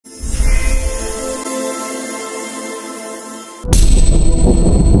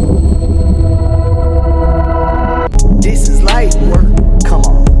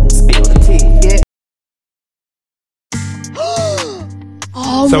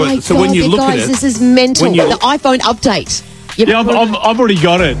my God, when you look guys, at it, this is mental. The iPhone update. Yeah, I've already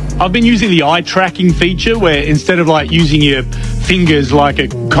got it. I've been using the eye tracking feature where instead of like using your fingers like a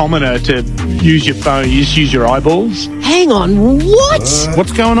commoner to use your phone, you just use your eyeballs. Hang on, what?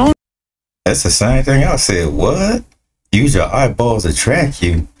 What's going on? That's the same thing I said. What? Use your eyeballs to track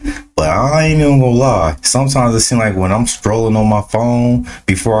you. But I ain't even gonna lie. Sometimes it seems like when I'm strolling on my phone,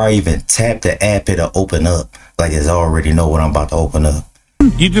 before I even tap the app, it'll open up. Like it's already know what I'm about to open up.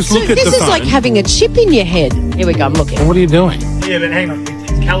 You just look at the phone. This is like having a chip in your head. Here we go, I'm looking. What are you doing? Yeah, but hang on.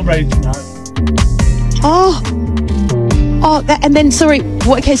 It's calibrated to know. Oh, and then, sorry.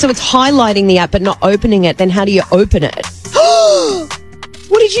 Okay, so it's highlighting the app but not opening it. Then how do you open it?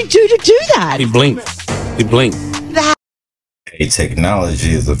 What did you do to do that? He blinked. He blinked. Hey,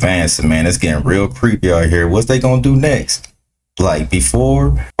 technology is advancing, man. It's getting real creepy out here. What's they gonna do next? Like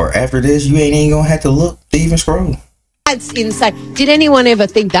before or after this, you ain't even gonna have to look to even scroll. That's insane. Did anyone ever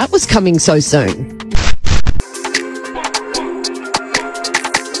think that was coming so soon?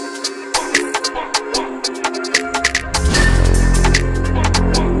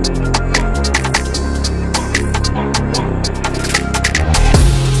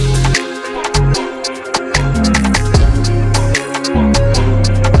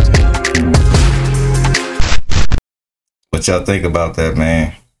 What y'all think about that,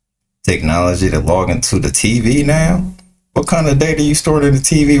 man? Technology to log into the TV now? What kind of data you stored in the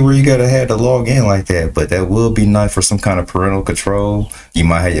TV where you gotta have to log in like that? But that will be nice for some kind of parental control. You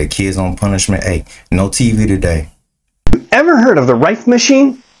might have your kids on punishment. Hey, no TV today. Ever heard of the Rife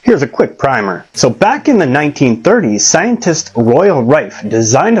machine? Here's a quick primer. So back in the 1930s, scientist Royal Rife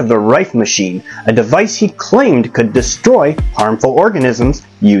designed the Rife machine, a device he claimed could destroy harmful organisms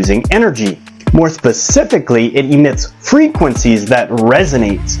using energy. More specifically, it emits frequencies that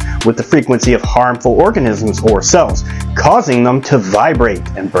resonates with the frequency of harmful organisms or cells, causing them to vibrate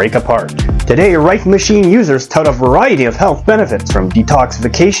and break apart. Today, Rife machine users tout a variety of health benefits, from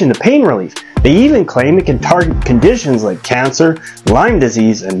detoxification to pain relief. They even claim it can target conditions like cancer, Lyme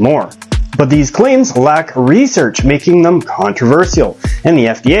disease, and more. But these claims lack research, making them controversial, and the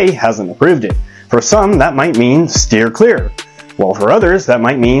FDA hasn't approved it. For some, that might mean steer clear. While for others, that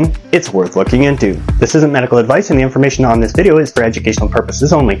might mean it's worth looking into. This isn't medical advice, and the information on this video is for educational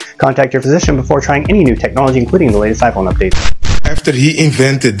purposes only. Contact your physician before trying any new technology, including the latest iPhone updates. After he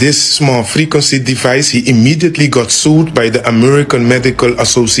invented this small frequency device, he immediately got sued by the American Medical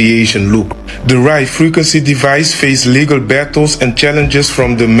Association. Look, the Rife frequency device faced legal battles and challenges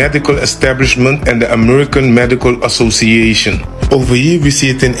from the medical establishment and the American Medical Association. Over here we see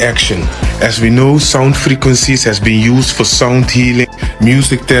it in action. As we know, sound frequencies has been used for sound healing,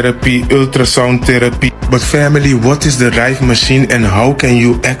 music therapy, ultrasound therapy. But family, what is the Rife machine and how can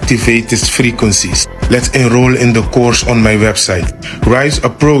you activate these frequencies? Let's enroll in the course on my website. Rife's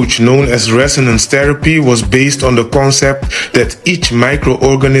approach, known as resonance therapy, was based on the concept that each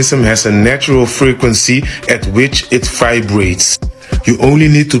microorganism has a natural frequency at which it vibrates. You only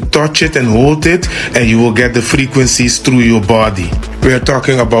need to touch it and hold it and you will get the frequencies through your body. We are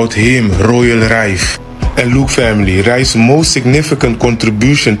talking about him, Royal Rife. And look family, Rife's most significant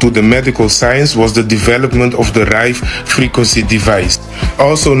contribution to the medical science was the development of the Rife frequency device,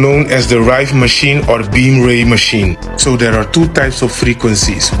 also known as the Rife machine or beam ray machine. So there are two types of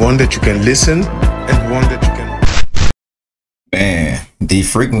frequencies, one that you can listen and one that you can... Man, these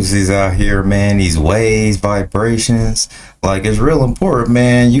frequencies out here, man, these waves, vibrations, like it's real important,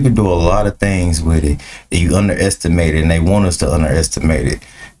 man. You can do a lot of things with it. You underestimate it, and they want us to underestimate it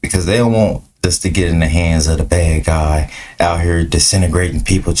because they don't want just to get in the hands of the bad guy out here disintegrating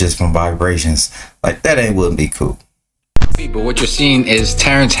people just from vibrations. Like that wouldn't be cool. But what you're seeing is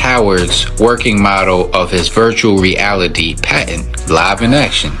Terrence Howard's working model of his virtual reality patent live in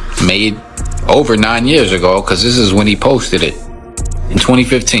action, made over 9 years ago, because this is when he posted it in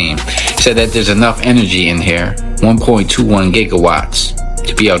 2015. He said that there's enough energy in here, 1.21 gigawatts,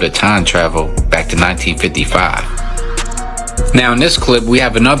 to be able to time travel back to 1955. Now in this clip we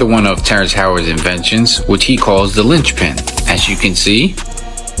have another one of Terrence Howard's inventions, which he calls the linchpin, as you can see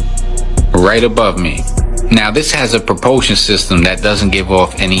right above me. Now this has a propulsion system that doesn't give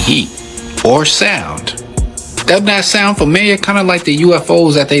off any heat or sound. Doesn't that sound familiar? Kind of like the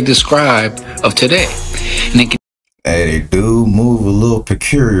UFOs that they describe of today. And they can they do move a little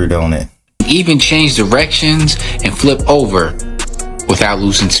peculiar, don't it? Even change directions and flip over without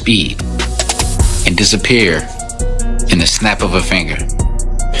losing speed and disappear in the snap of a finger.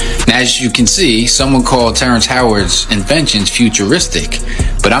 Now, as you can see, someone called Terrence Howard's inventions futuristic,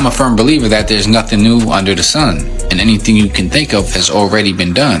 but I'm a firm believer that there's nothing new under the sun, and anything you can think of has already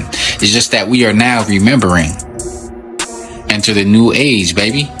been done. It's just that we are now remembering enter the new age,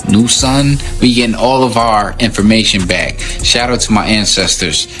 baby. New sun. We getting all of our information back. Shout out to my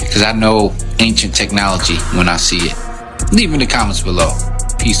ancestors, because I know ancient technology when I see it. Leave in the comments below.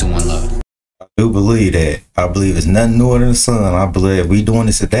 Peace and one love. I do believe that. I believe it's nothing newer than the sun. I believe if we doing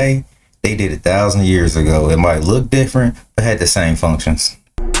this today, they did it 1,000 years ago. It might look different, but had the same functions.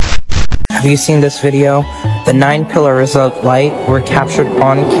 Have you seen this video? The 9 pillars of light were captured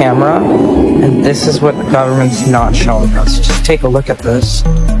on camera, and this is what the government's not showing us. Just take a look at this.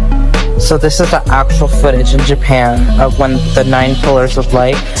 So this is the actual footage in Japan of when the 9 pillars of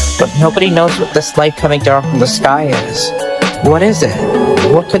light, but nobody knows what this light coming down from the sky is. What is it?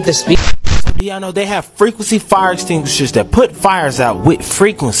 What could this be? Yeah, I know they have frequency fire extinguishers that put fires out with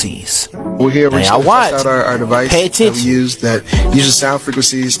frequencies. We're here. We're trying to test out our device that we use that uses sound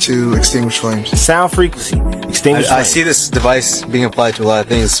frequencies to extinguish flames. Sound frequency extinguish flames. I see this device being applied to a lot of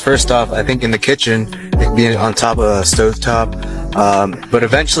things. First off, I think in the kitchen, it can be on top of a stovetop. But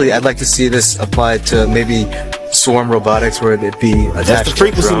eventually, I'd like to see this applied to maybe swarm robotics, where it'd be attached. That's the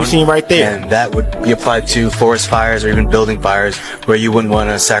frequency machine right there. And that would be applied to forest fires or even building fires, where you wouldn't want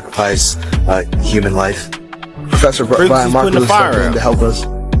to sacrifice human life. Professor Brian Markowitz stepped in to help us.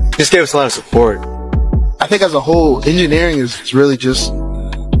 Just gave us a lot of support. I think as a whole, engineering is really just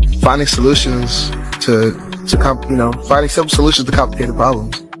finding solutions finding simple solutions to complicated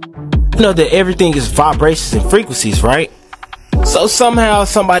problems. You know that everything is vibrations and frequencies, right? So somehow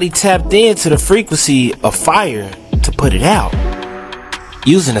somebody tapped into the frequency of fire to put it out,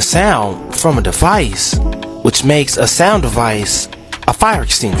 using a sound from a device, which makes a sound device a fire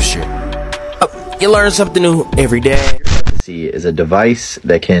extinguisher. You learn something new every day. Is a device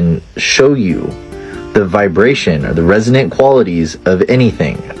that can show you the vibration or the resonant qualities of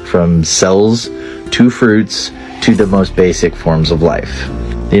anything, from cells to fruits to the most basic forms of life.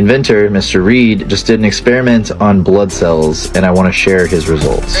 The inventor, Mr. Reed, just did an experiment on blood cells, and I want to share his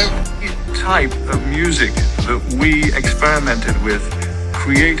results. Every type of music that we experimented with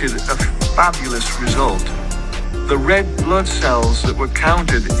created a fabulous result. The red blood cells that were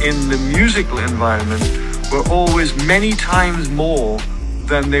counted in the musical environment were always many times more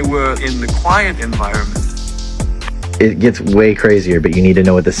than they were in the quiet environment. It gets way crazier, but you need to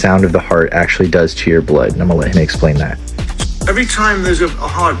know what the sound of the heart actually does to your blood, and I'm gonna let him explain that. Every time there's a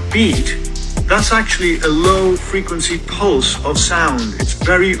heartbeat, that's actually a low frequency pulse of sound. It's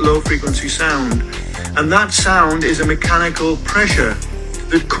very low frequency sound. And that sound is a mechanical pressure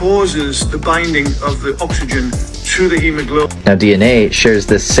that causes the binding of the oxygen to the hemoglobin. Now DNA shares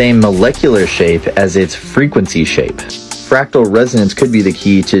the same molecular shape as its frequency shape. Fractal resonance could be the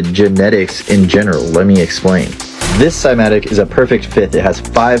key to genetics in general. Let me explain. This cymatic is a perfect fit. It has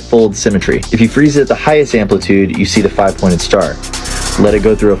 5-fold symmetry. If you freeze it at the highest amplitude, you see the 5-pointed star. Let it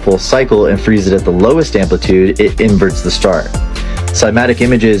go through a full cycle and freeze it at the lowest amplitude, it inverts the star. Cymatic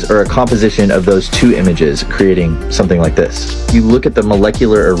images are a composition of those two images, creating something like this. You look at the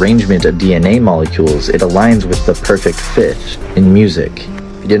molecular arrangement of DNA molecules, it aligns with the perfect fit in music.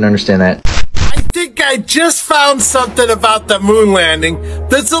 If you didn't understand that, I think I just found something about the moon landing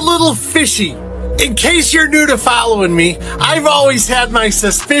that's a little fishy. In case you're new to following me, I've always had my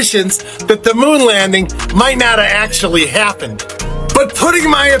suspicions that the moon landing might not have actually happened. But putting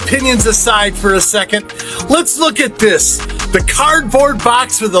my opinions aside for a second, let's look at this. The cardboard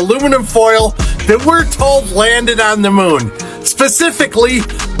box with aluminum foil that we're told landed on the moon. Specifically,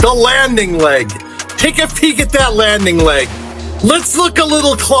 the landing leg. Take a peek at that landing leg. Let's look a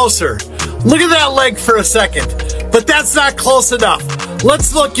little closer. Look at that leg for a second. But that's not close enough.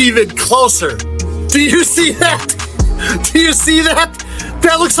 Let's look even closer. Do you see that? Do you see that?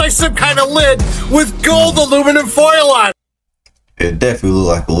 That looks like some kind of lid with gold aluminum foil on it. It definitely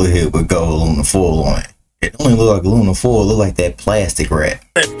looked like a lid with gold aluminum foil on it. It only looked like aluminum foil, it looked like that plastic wrap.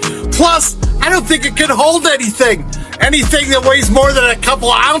 Plus, I don't think it can hold anything. Anything that weighs more than a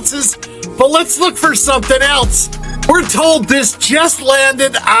couple of ounces. But let's look for something else. We're told this just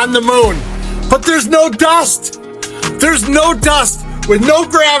landed on the moon. But there's no dust. There's no dust. With no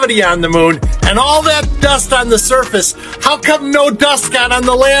gravity on the moon and all that dust on the surface, how come no dust got on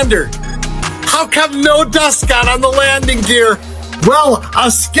the lander? How come no dust got on the landing gear? Well, a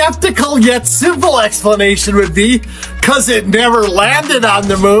skeptical yet simple explanation would be because it never landed on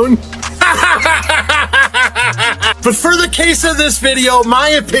the moon. But for the case of this video, my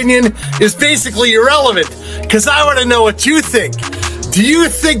opinion is basically irrelevant because I want to know what you think. Do you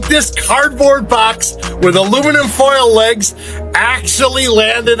think this cardboard box with aluminum foil legs actually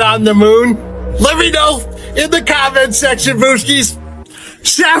landed on the moon? Let me know in the comment section, Booskies.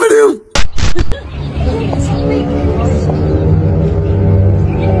 Shabadoo!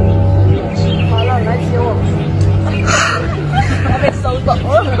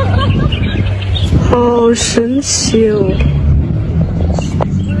 好神奇哦！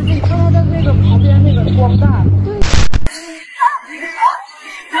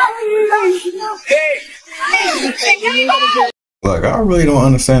 Like, I really don't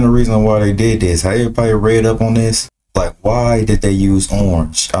understand the reason why they did this. How everybody read up on this? Like, why did they use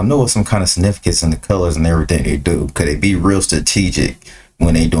orange? I know it's some kind of significance in the colors and everything they do. Could they be real strategic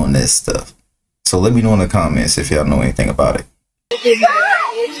when they doing this stuff? So let me know in the comments if y'all know anything about it.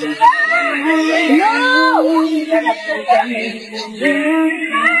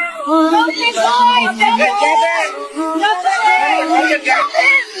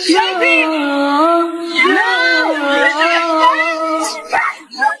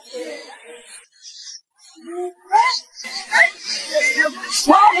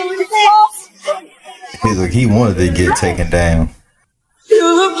 Look, he wanted to get taken down.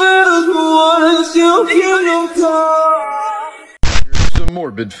 Some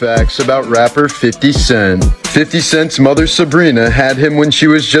morbid facts about rapper 50 Cent. 50 Cent's mother Sabrina had him when she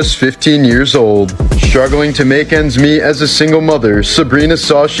was just 15 years old. Struggling to make ends meet as a single mother, Sabrina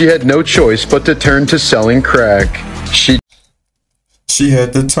saw she had no choice but to turn to selling crack. She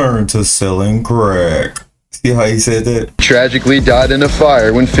had to turn to selling crack. See how he said that? Tragically died in a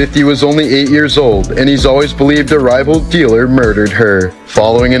fire when 50 was only 8 years old, and he's always believed a rival dealer murdered her.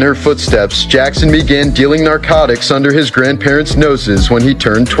 Following in her footsteps, Jackson began dealing narcotics under his grandparents' noses when he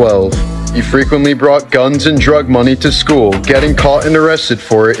turned 12. He frequently brought guns and drug money to school, getting caught and arrested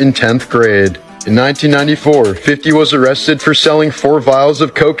for it in 10th grade. In 1994, 50 was arrested for selling 4 vials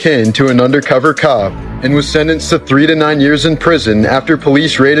of cocaine to an undercover cop and was sentenced to 3 to 9 years in prison after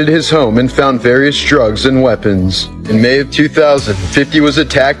police raided his home and found various drugs and weapons. In May of 2000, 50 was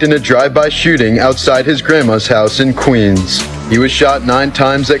attacked in a drive-by shooting outside his grandma's house in Queens. He was shot 9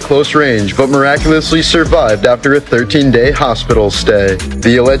 times at close range, but miraculously survived after a 13-day hospital stay.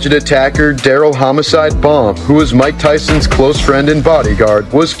 The alleged attacker, Daryl Homicide Bomb, who was Mike Tyson's close friend and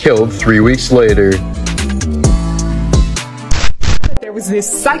bodyguard, was killed 3 weeks later. There was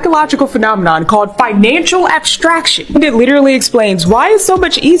this psychological phenomenon called financial abstraction. And it literally explains why it's so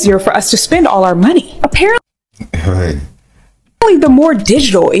much easier for us to spend all our money. Apparently, the more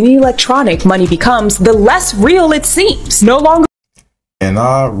digital and electronic money becomes, the less real it seems. No longer. And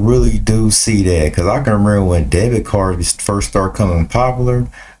I really do see that, because I can remember when debit cards first started coming popular,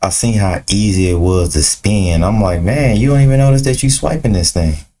 I seen how easy it was to spend. I'm like, man, you don't even notice that you swiping this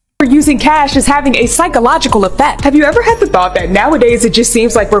thing. Using cash is having a psychological effect. Have you ever had the thought that nowadays it just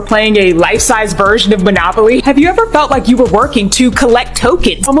seems like we're playing a life-size version of Monopoly? Have you ever felt like you were working to collect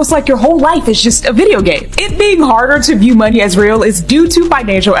tokens, almost like your whole life is just a video game? It being harder to view money as real is due to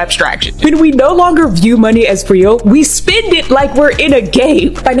financial abstraction. When we no longer view money as real, we spend it like we're in a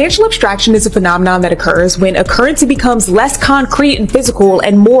game. Financial abstraction is a phenomenon that occurs when a currency becomes less concrete and physical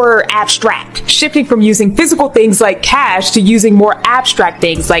and more abstract, shifting from using physical things like cash to using more abstract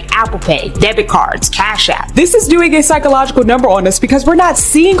things like Apple Pay, debit cards, Cash App. This is doing a psychological number on us because we're not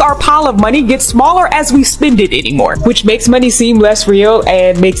seeing our pile of money get smaller as we spend it anymore, which makes money seem less real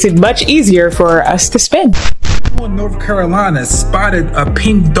and makes it much easier for us to spend. People in North Carolina spotted a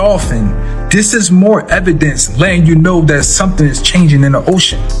pink dolphin. This is more evidence letting you know that something is changing in the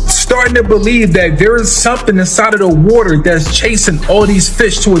ocean. Starting to believe that there is something inside of the water that's chasing all these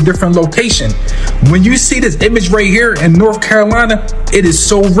fish to a different location. When you see this image right here in North Carolina, it is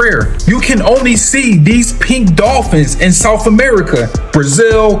so rare. You can only see these pink dolphins in South America,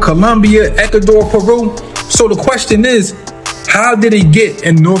 Brazil, Colombia, Ecuador, Peru. So the question is, how did it get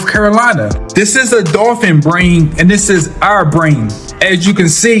in North Carolina? This is a dolphin brain and this is our brain. As you can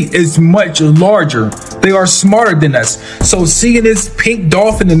see, it's much larger. They are smarter than us. So seeing this pink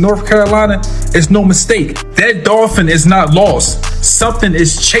dolphin in North Carolina is no mistake. That dolphin is not lost. Something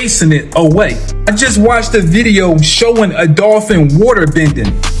is chasing it away. I just watched a video showing a dolphin water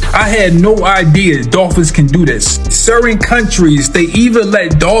bending. I had no idea dolphins can do this. Certain countries, they even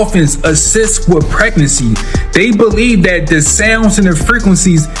let dolphins assist with pregnancy. They believe that the sounds and the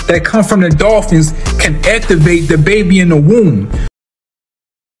frequencies that come from the dolphins can activate the baby in the womb.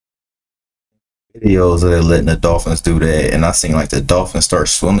 Videos of letting the dolphins do that, and I seen like the dolphins start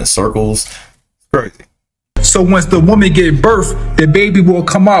swimming circles. It's crazy. So once the woman gave birth, the baby will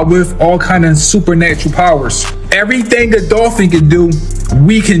come out with all kind of supernatural powers. Everything a dolphin can do,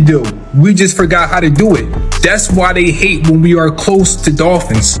 we can do. We just forgot how to do it. That's why they hate when we are close to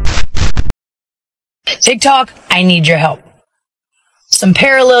dolphins. TikTok, I need your help. Some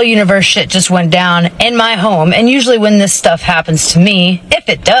parallel universe shit just went down in my home, and usually when this stuff happens to me, if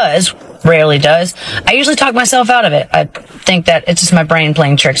it does, rarely does, I usually talk myself out of it. I think that it's just my brain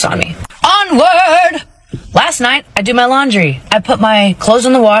playing tricks on me. Onward! Last night, I do my laundry. I put my clothes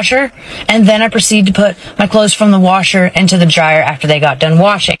in the washer, and then I proceed to put my clothes from the washer into the dryer after they got done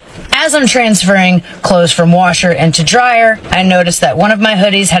washing. As I'm transferring clothes from washer into dryer, I noticed that one of my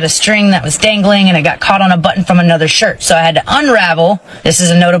hoodies had a string that was dangling, and it got caught on a button from another shirt. So I had to unravel. This is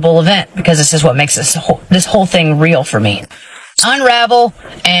a notable event, because this is what makes this whole thing real for me. Unravel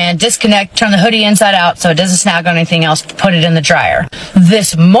and disconnect, turn the hoodie inside out so it doesn't snag on anything else, put it in the dryer.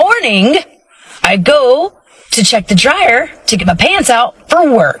 This morning, I go to check the dryer to get my pants out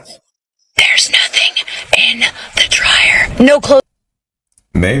for work. There's nothing in the dryer. No clothes.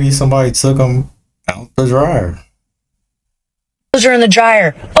 Maybe somebody took them out the dryer. Clothes are in the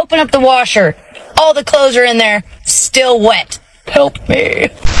dryer. Open up the washer. All the clothes are in there, still wet. Help me.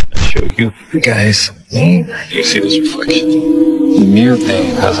 Show you guys. You see this reflection? The mirror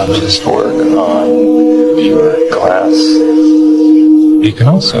thing has I'm just working on pure glass. You can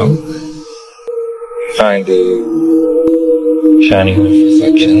also find a shiny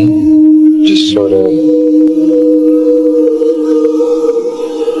reflection, just sort of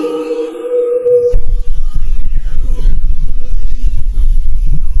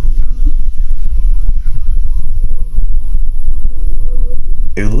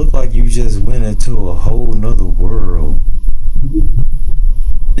it looked like you just went into a whole nother world.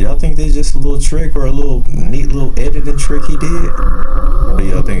 Y'all think this is just a little trick or a little neat little editing trick he did? Or do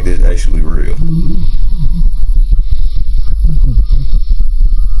y'all think this is actually real?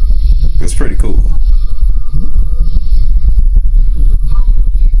 It's pretty cool.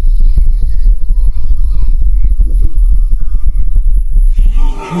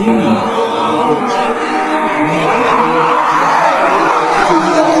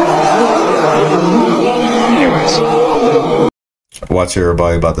 Watch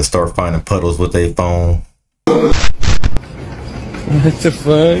everybody about to start finding puddles with their phone. What the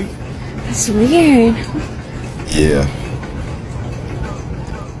fuck? That's weird. Yeah.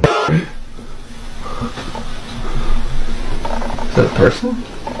 Is that a person?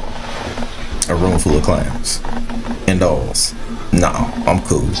 A room full of clams. And dolls. No, I'm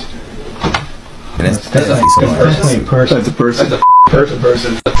cool. And that's definitely somebody else. That's a person. That's a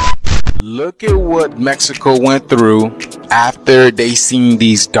person. Look at what Mexico went through after they seen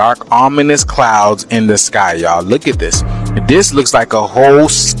these dark, ominous clouds in the sky, y'all. Look at this. This looks like a whole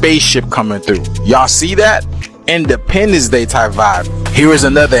spaceship coming through. Y'all see that? Independence Day type vibe. Here is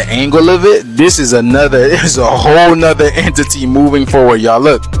another angle of it. This is a whole nother entity moving forward, y'all.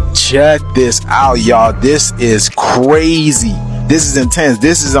 Look, check this out, y'all. This is crazy. This is intense.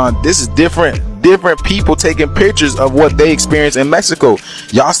 This is different people taking pictures of what they experience in Mexico.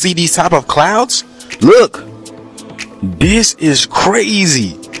 Y'all see these type of clouds? Look, this is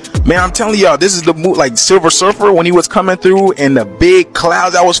crazy, man. I'm telling y'all, this is the mood, like Silver Surfer when he was coming through and the big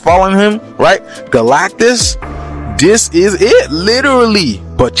clouds that was following him, right? Galactus, this is it, literally.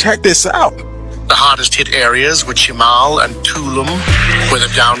 But check this out. The hardest hit areas were Chimal and Tulum, where the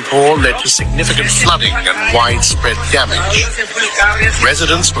downpour led to significant flooding and widespread damage.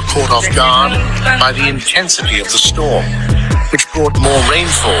 Residents were caught off guard by the intensity of the storm, which brought more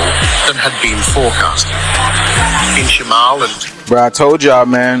rainfall than had been forecasted. In Chimal and... Bro, I told y'all,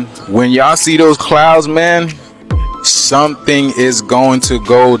 man, when y'all see those clouds, man, something is going to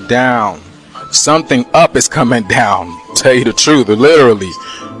go down. Something up is coming down. Tell you the truth, literally.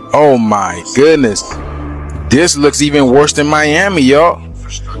 Oh my goodness. This looks even worse than Miami, y'all.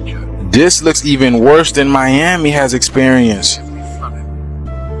 This looks even worse than Miami has experienced.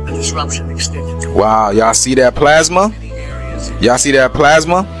 Wow, y'all see that plasma? Y'all see that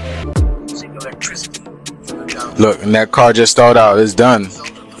plasma? Look, and that car just stalled out. It's done.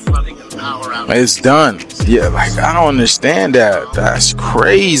 It's done. Yeah, like, I don't understand that. That's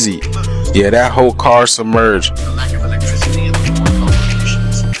crazy. Yeah, that whole car submerged.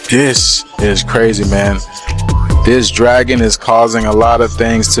 This is crazy, man. This dragon is causing a lot of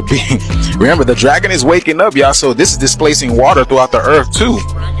things to be. Remember, the dragon is waking up, y'all. So this is displacing water throughout the earth too.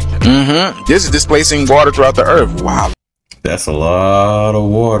 This is displacing water throughout the earth. Wow. That's a lot of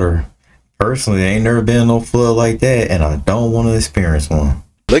water. Personally, I ain't never been in no flood like that, and I don't want to experience one.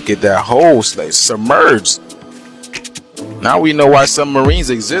 Look at that hole, like, submerged. Now we know why submarines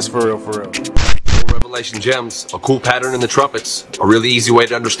exist for real, for real. Revelation gems, a cool pattern in the trumpets, a really easy way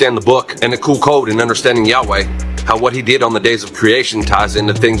to understand the book, and a cool code in understanding Yahweh, how what he did on the days of creation ties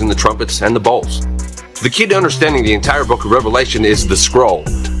into things in the trumpets and the bowls. The key to understanding the entire book of Revelation is the scroll.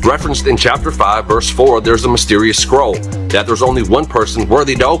 Referenced in chapter 5, verse 4, there's a mysterious scroll that there's only one person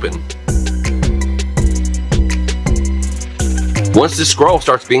worthy to open. Once this scroll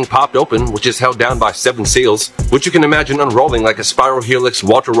starts being popped open, which is held down by 7 seals, which you can imagine unrolling like a spiral helix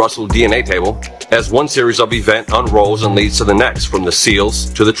Walter Russell DNA table, as one series of event unrolls and leads to the next, from the seals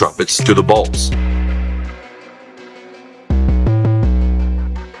to the trumpets to the bowls.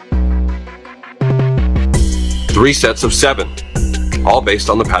 Three sets of 7, all based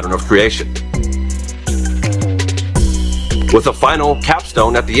on the pattern of creation, with a final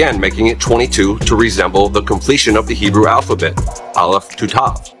capstone at the end, making it 22 to resemble the completion of the Hebrew alphabet, Aleph to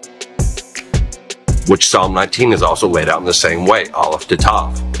Tav, which Psalm 19 is also laid out in the same way, Aleph to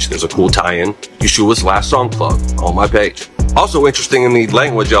Tav, which there's a cool tie-in, Yeshua's last song plug, on my page. Also interesting in the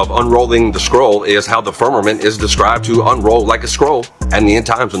language of unrolling the scroll is how the firmament is described to unroll like a scroll and the end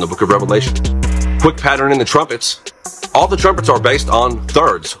times in the book of Revelation. Quick pattern in the trumpets. All the trumpets are based on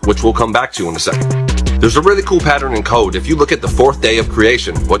thirds, which we'll come back to in a second. There's a really cool pattern in code if you look at the 4th day of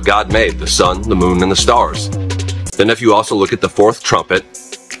creation, what God made, the sun, the moon, and the stars. Then if you also look at the 4th trumpet,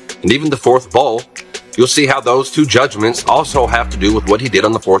 and even the 4th bowl, you'll see how those two judgments also have to do with what he did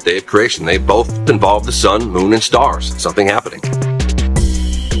on the 4th day of creation. They both involve the sun, moon, and stars. Something happening.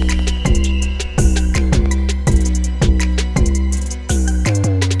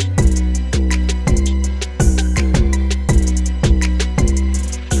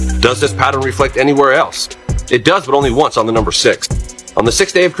 Does this pattern reflect anywhere else? It does, but only once, on the number 6. On the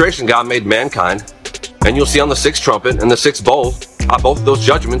 6th day of creation, God made mankind, and you'll see on the 6th trumpet and the 6th bowl, how both of those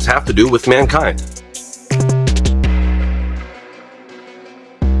judgments have to do with mankind.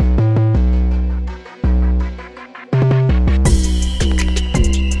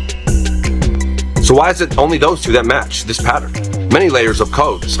 So why is it only those two that match this pattern? Many layers of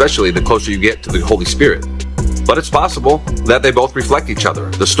code, especially the closer you get to the Holy Spirit. But it's possible that they both reflect each other.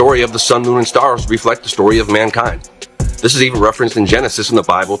 The story of the sun, moon, and stars reflect the story of mankind. This is even referenced in Genesis in the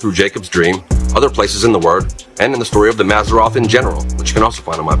Bible through Jacob's dream, other places in the Word, and in the story of the Mazzaroth in general, which you can also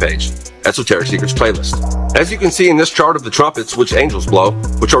find on my page, Esoteric Secrets playlist. As you can see in this chart of the trumpets which angels blow,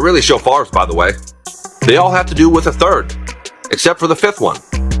 which are really shofars by the way, they all have to do with a third, except for the 5th one.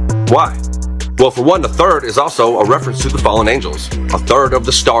 Why? Well, for one, the 3rd is also a reference to the fallen angels. A third of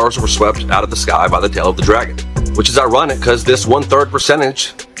the stars were swept out of the sky by the tail of the dragon, which is ironic because this 1/3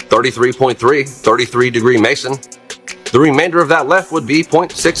 percentage, 33.3, 33-degree Mason, the remainder of that left would be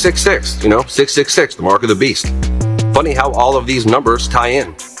 0.666, 666, the mark of the beast. Funny how all of these numbers tie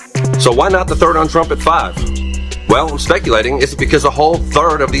in. So why not the 3rd on trumpet 5? Well, I'm speculating it's because a whole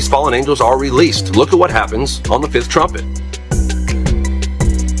third of these fallen angels are released. Look at what happens on the 5th trumpet.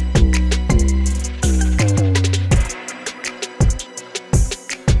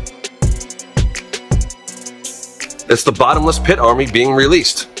 It's the bottomless pit army being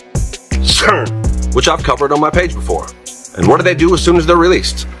released, CERN, which I've covered on my page before. And what do they do as soon as they're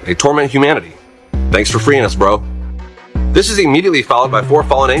released? They torment humanity. Thanks for freeing us, bro. This is immediately followed by 4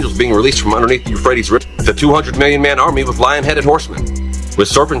 fallen angels being released from underneath the Euphrates River, with a 200 million man army with lion-headed horsemen, with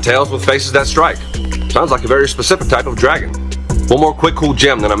serpent tails with faces that strike. Sounds like a very specific type of dragon. One more quick cool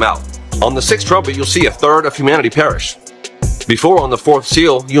gem, then I'm out. On the 6th trumpet, you'll see a third of humanity perish. Before, on the 4th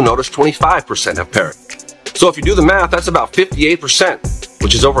seal, you'll notice 25% have perished. So if you do the math, that's about 58%,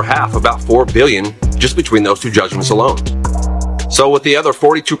 which is over half, about 4 billion, just between those two judgments alone. So with the other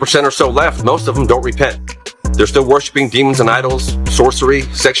 42% or so left, most of them don't repent. They're still worshiping demons and idols, sorcery,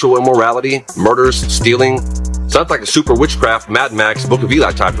 sexual immorality, murders, stealing. Sounds like a super witchcraft, Mad Max, Book of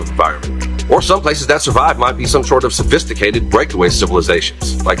Eli type of environment. Or some places that survive might be some sort of sophisticated breakaway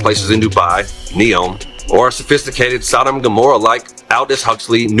civilizations, like places in Dubai, Neom, or a sophisticated Sodom and Gomorrah like Aldous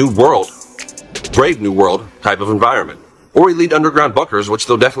Huxley New World, Brave New World type of environment, or elite underground bunkers, which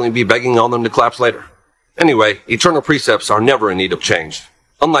they'll definitely be begging on them to collapse later. Anyway, eternal precepts are never in need of change,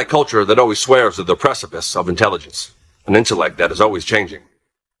 unlike culture that always swears at the precipice of intelligence, an intellect that is always changing.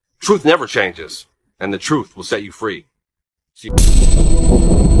 Truth never changes, and the truth will set you free. See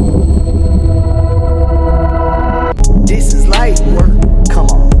you.